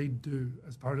 things that they do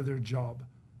as part of their job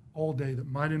all day that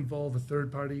might involve a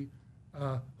third-party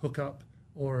hookup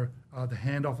or the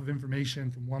handoff of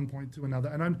information from one point to another.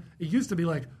 And it used to be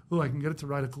like, I can get it to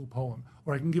write a cool poem,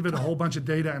 or I can give it a whole bunch of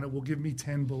data and it will give me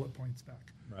 10 bullet points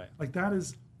back. Right. Like that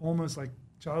is almost like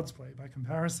child's play by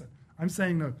comparison. I'm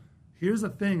saying, no, here's a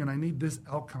thing and I need this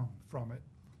outcome from it.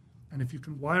 And if you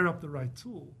can wire up the right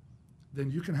tool, then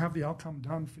you can have the outcome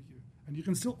done for you. And you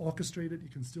can still orchestrate it, you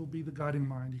can still be the guiding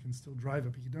mind, you can still drive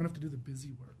it, but you don't have to do the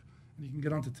busy work. And you can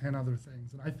get onto 10 other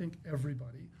things. And I think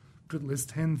everybody could list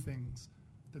 10 things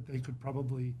that they could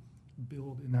probably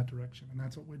build in that direction. And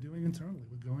that's what we're doing internally.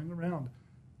 We're going around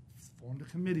formed a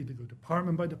committee to go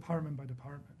department by department by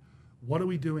department. What are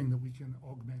we doing that we can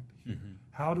augment here?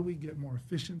 How do we get more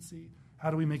efficiency?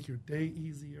 How do we make your day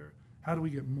easier? How do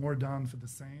we get more done for the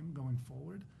same going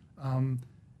forward?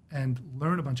 And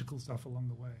learn a bunch of cool stuff along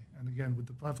the way. And again, with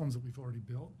the platforms that we've already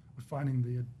built, we're finding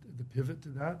the pivot to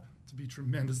that to be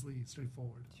tremendously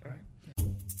straightforward. Sure. Right?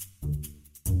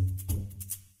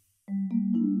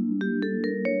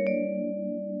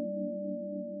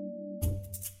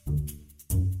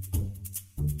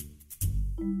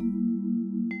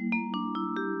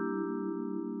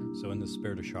 So in the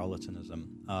spirit of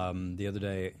charlatanism, the other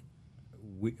day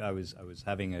I was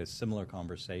having a similar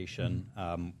conversation,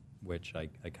 which I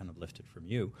kind of lifted from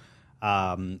you,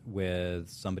 with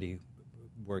somebody who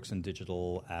works in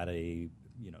digital at a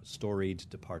storied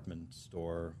department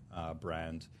store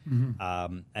brand,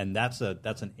 and that's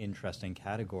an interesting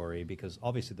category because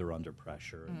obviously they're under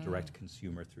pressure, direct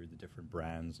consumer through the different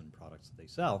brands and products that they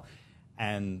sell,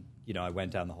 and I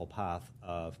went down the whole path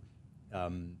of.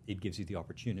 It gives you the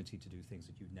opportunity to do things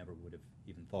that you never would have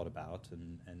even thought about.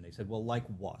 And they said, well, like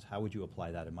what? How would you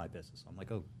apply that in my business? I'm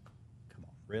like, oh, come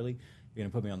on, really? You're going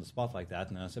to put me on the spot like that?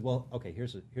 And then I said, well, okay,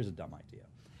 here's a dumb idea.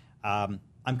 I'm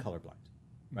colorblind,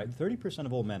 right? 30%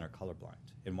 of all men are colorblind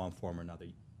in one form or another.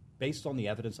 Based on the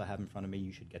evidence I have in front of me,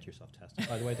 you should get yourself tested,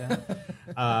 by the way, Dan.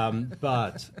 And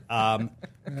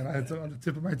I had to, on the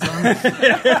tip of my tongue,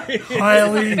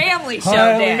 highly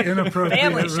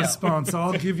inappropriate response. So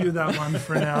I'll give you that one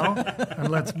for now, and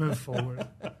let's move forward.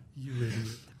 You idiot.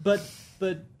 But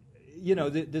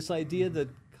this idea that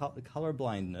color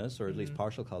blindness, or at least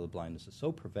partial color blindness, is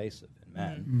so pervasive in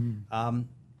men.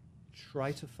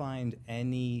 Try to find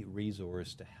any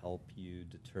resource to help you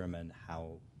determine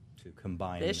how to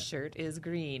combine. This shirt is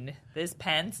green. This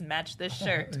pants match this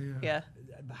shirt. Yeah.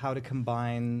 How to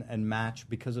combine and match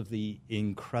because of the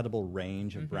incredible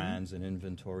range of brands and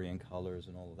inventory and colors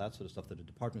and all of that sort of stuff that a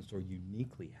department store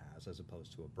uniquely has as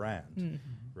opposed to a brand,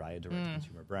 right? A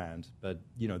direct-to-consumer brand. But,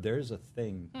 there's a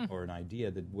thing or an idea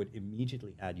that would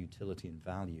immediately add utility and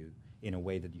value in a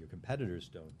way that your competitors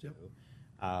don't do,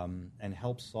 and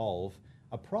help solve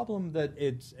a problem that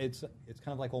it's kind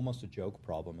of like almost a joke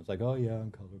problem. It's like, oh yeah,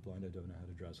 I'm colorblind, I don't know how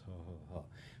to dress, ha ha ha.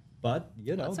 But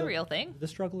that's a real thing. The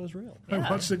struggle is real. I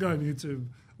watched a guy on YouTube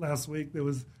last week. It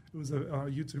was a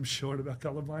YouTube short about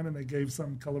colorblind, and they gave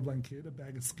some colorblind kid a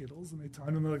bag of Skittles, and they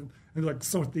timed him and they're like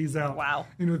sort these out. Wow,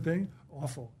 thing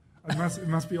awful. It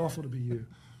must be awful to be you.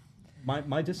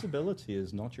 My disability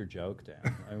is not your joke,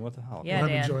 Dan. I mean, what the hell? Yeah, I'm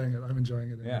enjoying it. I'm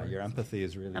enjoying it. Anyway. Yeah, your empathy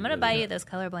is really. I'm going to buy you those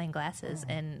colorblind glasses,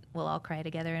 and we'll all cry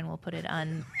together, and we'll put it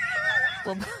on.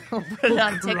 We'll put it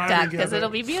on TikTok because it'll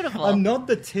be beautiful. I'm not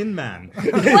the Tin Man.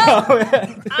 Well,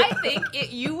 I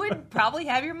think you would probably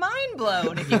have your mind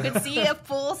blown if you could see a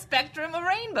full spectrum of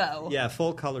rainbow. Yeah,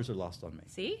 full colors are lost on me.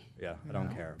 See? Yeah, I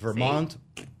don't care. Vermont.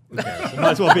 Who cares? It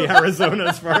might as well be Arizona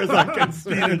as far as I'm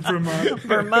concerned.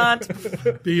 Vermont.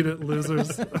 Beat it,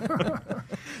 losers.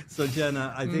 So,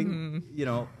 Jenna, I think,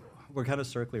 we're kind of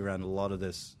circling around a lot of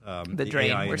this. The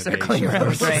drain. AI we're circling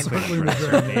around the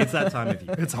drain. It's that time of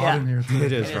year. It's hot in here, too.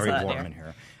 It is very warm in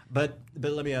here. But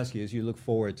let me ask you, as you look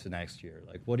forward to next year,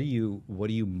 like, what are you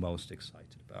most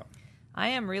excited about? I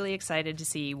am really excited to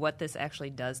see what this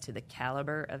actually does to the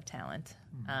caliber of talent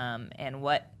and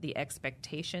what the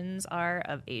expectations are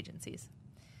of agencies.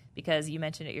 Because you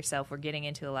mentioned it yourself, we're getting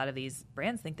into a lot of these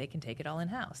brands think they can take it all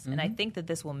in-house. And I think that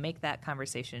this will make that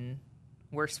conversation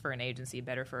worse for an agency,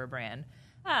 better for a brand.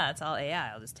 It's all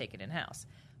AI, I'll just take it in-house.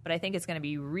 But I think it's going to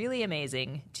be really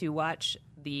amazing to watch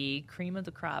the cream of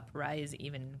the crop rise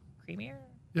even creamier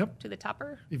to the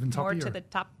topper. Even toppier. More to the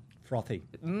top. Frothy.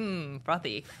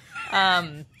 Frothy.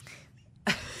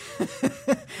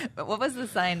 What was the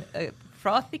sign?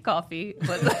 Frothy coffee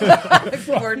was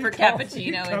the word for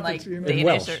cappuccino in like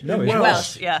Danish.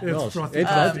 Welsh. Yeah.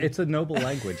 It's a noble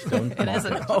language. Don't it is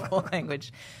a noble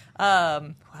language.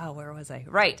 Wow, where was I?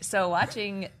 Right. So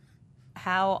watching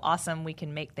how awesome we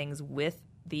can make things with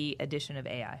the addition of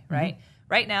AI, right?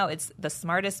 Right now, it's the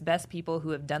smartest, best people who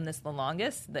have done this the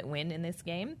longest that win in this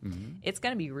game. It's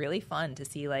going to be really fun to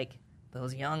see like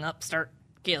those young upstart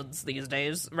kids these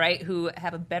days, right, who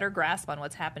have a better grasp on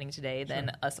what's happening today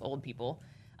than us old people.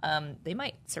 They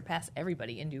might surpass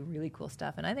everybody and do really cool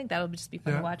stuff. And I think that'll just be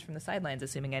fun to watch from the sidelines,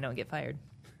 assuming I don't get fired.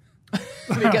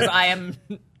 Because I am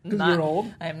not, you're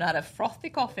old. I am not a frothy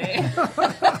coffee.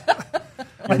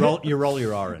 You roll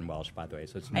your R in Welsh, by the way,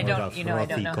 so it's more I don't know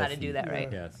coffee. how to do that right.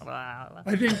 Yes.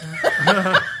 I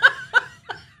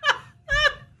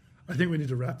think we need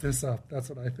to wrap this up. That's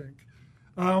what I think.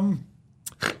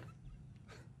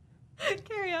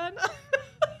 Carry on.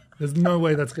 There's no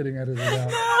way that's getting edited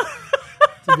out.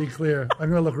 to be clear. I'm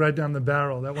going to look right down the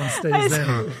barrel. That one stays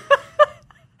in.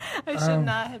 I should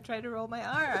not have tried to roll my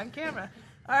R on camera.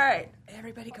 All right,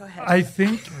 everybody go ahead. I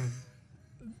think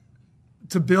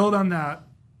to build on that,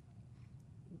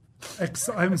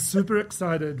 I'm super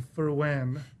excited for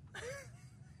when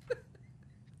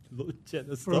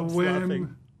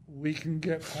we can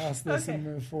get past this and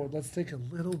move forward. Let's take a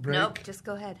little break. Nope, just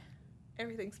go ahead.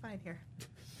 Everything's fine here.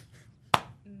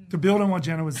 To build on what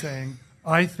Jenna was saying,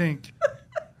 I think...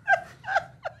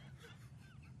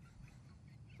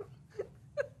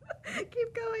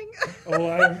 Keep going. Oh,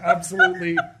 I am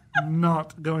absolutely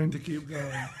not going to keep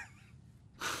going.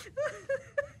 Whew,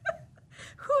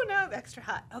 now I'm extra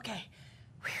hot. Okay.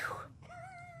 Whew.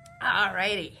 All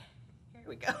righty. Here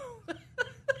we go.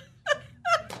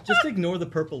 Just ignore the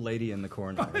purple lady in the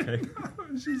corner, okay?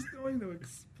 She's going to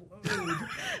explode.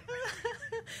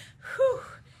 Whew.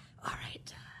 All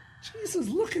right. Jesus,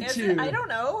 look at you. I don't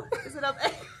know. Is it up?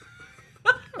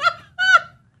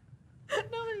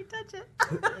 Nobody touch it.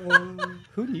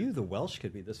 Who knew the Welsh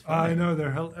could be this funny? I know,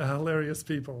 they're hilarious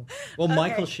people. Well,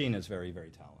 Michael Sheen is very,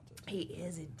 very talented. He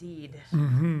is indeed.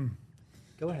 Mm-hmm.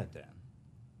 Go ahead, Dan.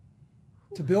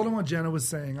 To build on what Jenna was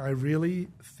saying, I really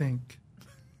think,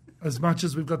 as much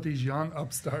as we've got these young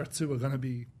upstarts who are going to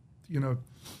be,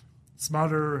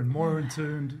 smarter and more in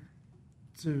tune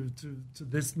to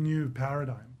this new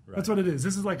paradigm. Right. That's what it is.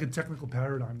 This is like a technical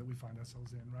paradigm that we find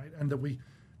ourselves in, right? And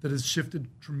that has shifted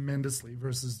tremendously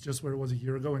versus just where it was a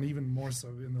year ago, and even more so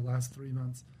in the last 3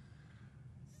 months.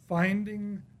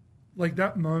 Finding like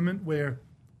that moment where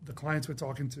the clients we're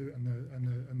talking to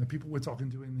and the people we're talking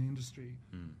to in the industry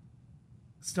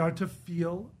start to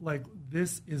feel like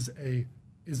this is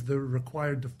the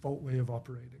required default way of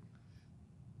operating.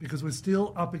 Because we're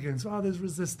still up against, there's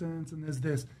resistance and there's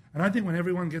this. And I think when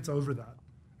everyone gets over that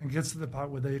and gets to the part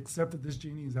where they accept that this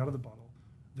genie is out of the bottle,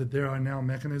 that there are now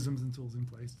mechanisms and tools in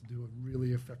place to do a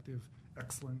really effective,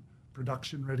 excellent,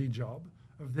 production-ready job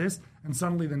of this, and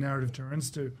suddenly the narrative turns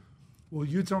to, well,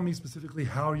 you tell me specifically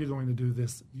how you're going to do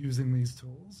this using these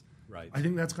tools. Right. I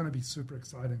think that's going to be super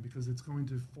exciting because it's going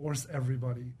to force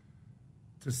everybody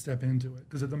to step into it.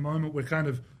 Because at the moment we're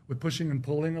pushing and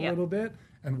pulling a little bit,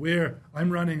 and I'm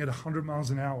running at 100 miles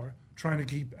an hour trying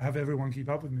to have everyone keep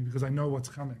up with me because I know what's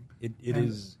coming. It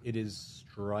is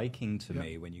striking to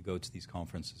me when you go to these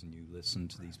conferences and you listen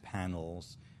to these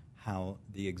panels how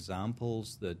the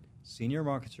examples that senior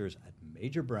marketers at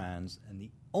major brands, and the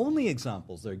only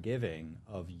examples they're giving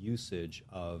of usage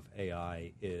of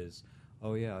AI is,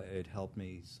 it helped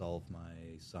me solve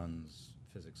my son's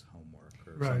physics homework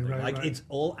or something. It's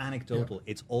all anecdotal.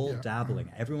 It's all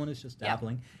dabbling. Everyone is just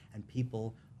dabbling, and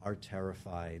people are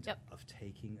terrified of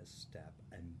taking a step,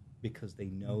 and because they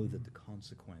know that the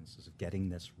consequences of getting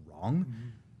this wrong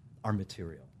are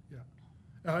material.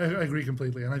 Yeah, I agree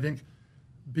completely. And I think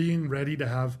being ready to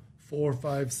have 4,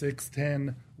 5, 6,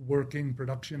 10 working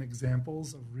production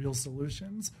examples of real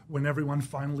solutions when everyone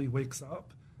finally wakes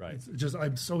up. Right. It's just,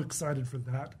 I'm so excited for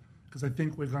that because I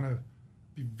think we're going to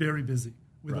be very busy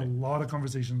with a lot of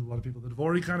conversations with a lot of people that have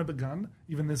already kind of begun.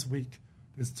 Even this week,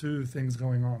 there's 2 things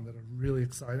going on that are really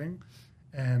exciting.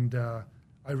 And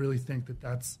I really think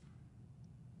that's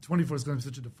 24 is going to be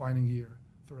such a defining year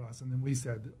for us. And then we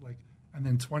said, and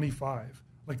then 25.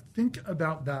 Think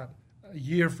about that a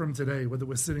year from today, whether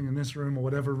we're sitting in this room or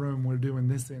whatever room we're doing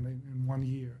this in 1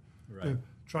 year. Right. To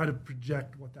try to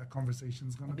project what that conversation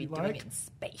is going to be like. Doing it in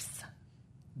space.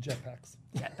 Jetpacks.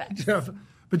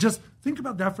 But just think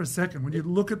about that for a second. When you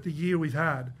look at the year we've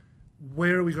had,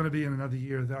 where are we going to be in another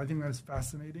year? I think that's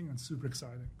fascinating and super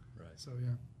exciting. Right. So,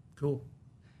 cool.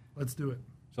 Let's do it.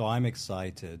 So I'm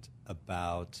excited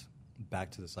about, back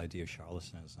to this idea of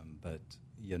charlatanism, but,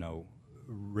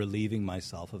 relieving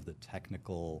myself of the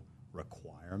technical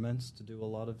requirements to do a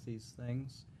lot of these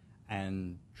things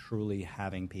and truly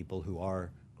having people who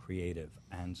are creative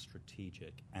and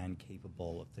strategic and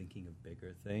capable of thinking of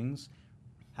bigger things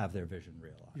have their vision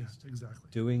realized. Yes, exactly.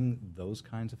 Doing those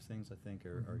kinds of things, I think,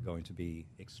 are going to be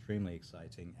extremely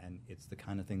exciting, and it's the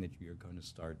kind of thing that you're going to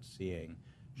start seeing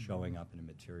showing up in a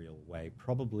material way.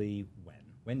 Probably when?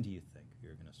 When do you think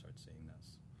you're going to start seeing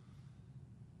this?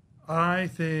 I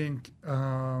think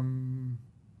end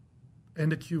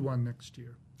of Q1 next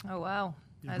year. Oh, wow.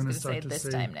 You're I was going gonna to say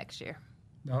this time next year.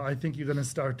 No, I think you're going to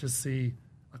start to see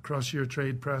across your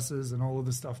trade presses and all of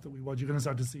the stuff that we watch, you're going to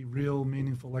start to see real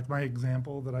meaningful, like my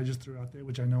example that I just threw out there,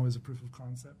 which I know is a proof of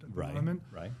concept at the moment.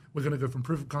 Right. We're going to go from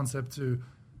proof of concept to,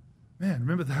 man,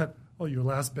 remember that, your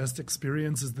last best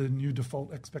experience is the new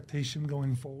default expectation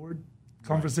going forward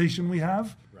conversation we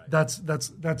have? Right.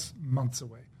 That's months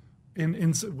away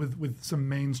with some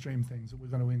mainstream things that we're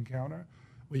going to encounter.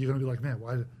 where you're going to be like, man,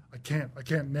 why I can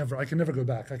never go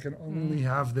back. I can only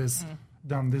have this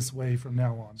done this way from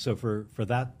now on. So for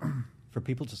that, for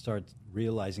people to start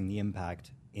realizing the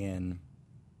impact in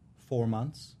 4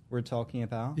 months, we're talking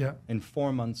about. Yeah. In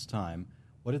 4 months' time,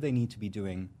 what do they need to be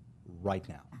doing right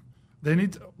now? They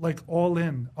need to, all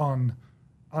in on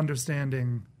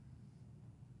understanding,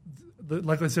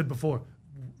 like I said before,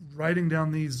 writing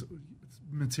down these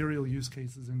material use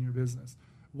cases in your business.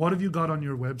 What have you got on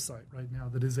your website right now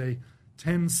that is a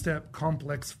 10-step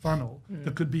complex funnel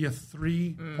that could be a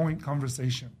 3-point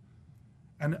conversation?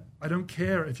 And I don't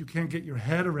care if you can't get your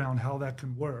head around how that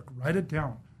can work. Write it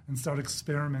down and start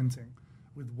experimenting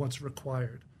with what's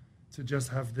required to just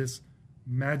have this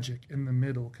magic in the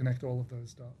middle, connect all of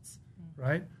those dots,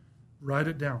 right? Write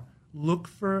it down. Look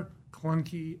for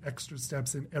clunky extra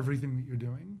steps in everything that you're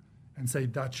doing and say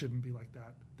that shouldn't be like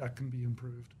that. That can be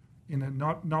improved.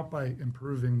 Not by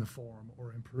improving the form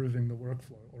or improving the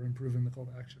workflow or improving the call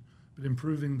to action, but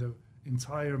improving the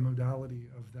entire modality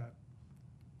of that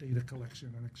data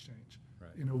collection and exchange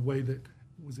in a way that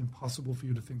was impossible for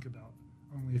you to think about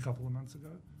only a couple of months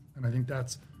ago. And I think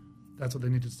that's what they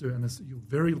need to do. And you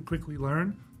very quickly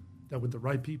learn that with the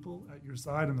right people at your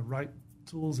side and the right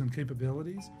tools and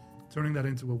capabilities, turning that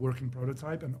into a working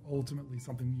prototype and ultimately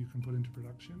something you can put into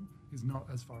production is not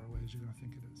as far away as you're going to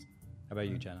think it is. How about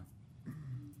you, Jenna?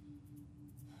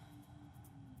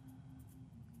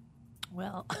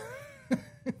 Well,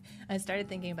 I started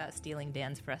thinking about stealing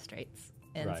Dan's frustrates,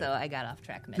 and so I got off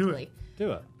track mentally.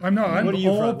 Do it. I'm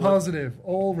all positive,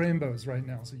 all rainbows right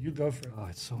now, so you go for it. Oh,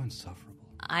 it's so insufferable.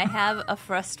 I have a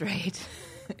frustrate.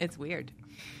 It's weird.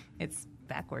 It's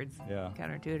backwards. Yeah.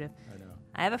 Counterintuitive. I know.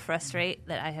 I have a frustrate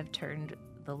that I have turned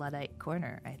the Luddite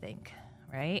corner, I think,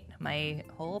 right? My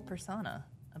whole persona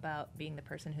about being the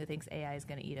person who thinks AI is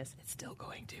going to eat us, it's still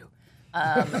going to.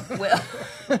 I've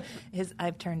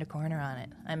turned a corner on it.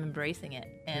 I'm embracing it,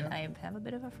 and I have a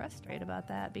bit of a frustrate about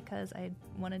that because I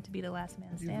wanted to be the last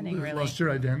man standing. You've really lost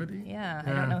your identity. Yeah,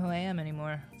 I don't know who I am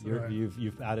anymore.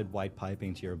 You've added white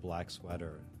piping to your black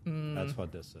sweater. That's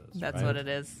what this is. That's what it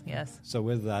is. Yes. So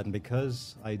with that, and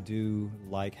because I do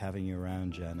like having you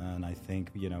around, Jenna, and I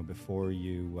think before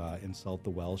you insult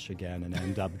the Welsh again and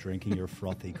end up drinking your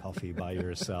frothy coffee by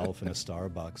yourself in a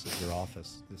Starbucks at your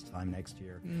office this time next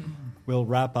year, we'll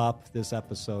wrap up this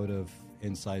episode of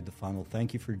Inside the Funnel.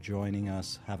 Thank you for joining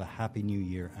us. Have a happy new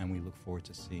year, and we look forward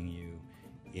to seeing you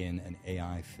in an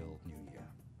AI-filled new year.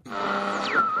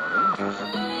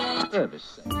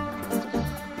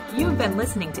 You've been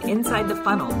listening to Inside the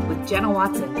Funnel with Jenna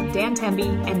Watson, Dan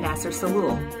Temby, and Nasser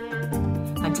Salul.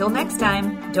 Until next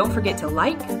time, don't forget to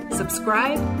like,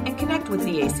 subscribe, and connect with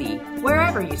DAC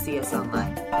wherever you see us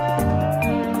online.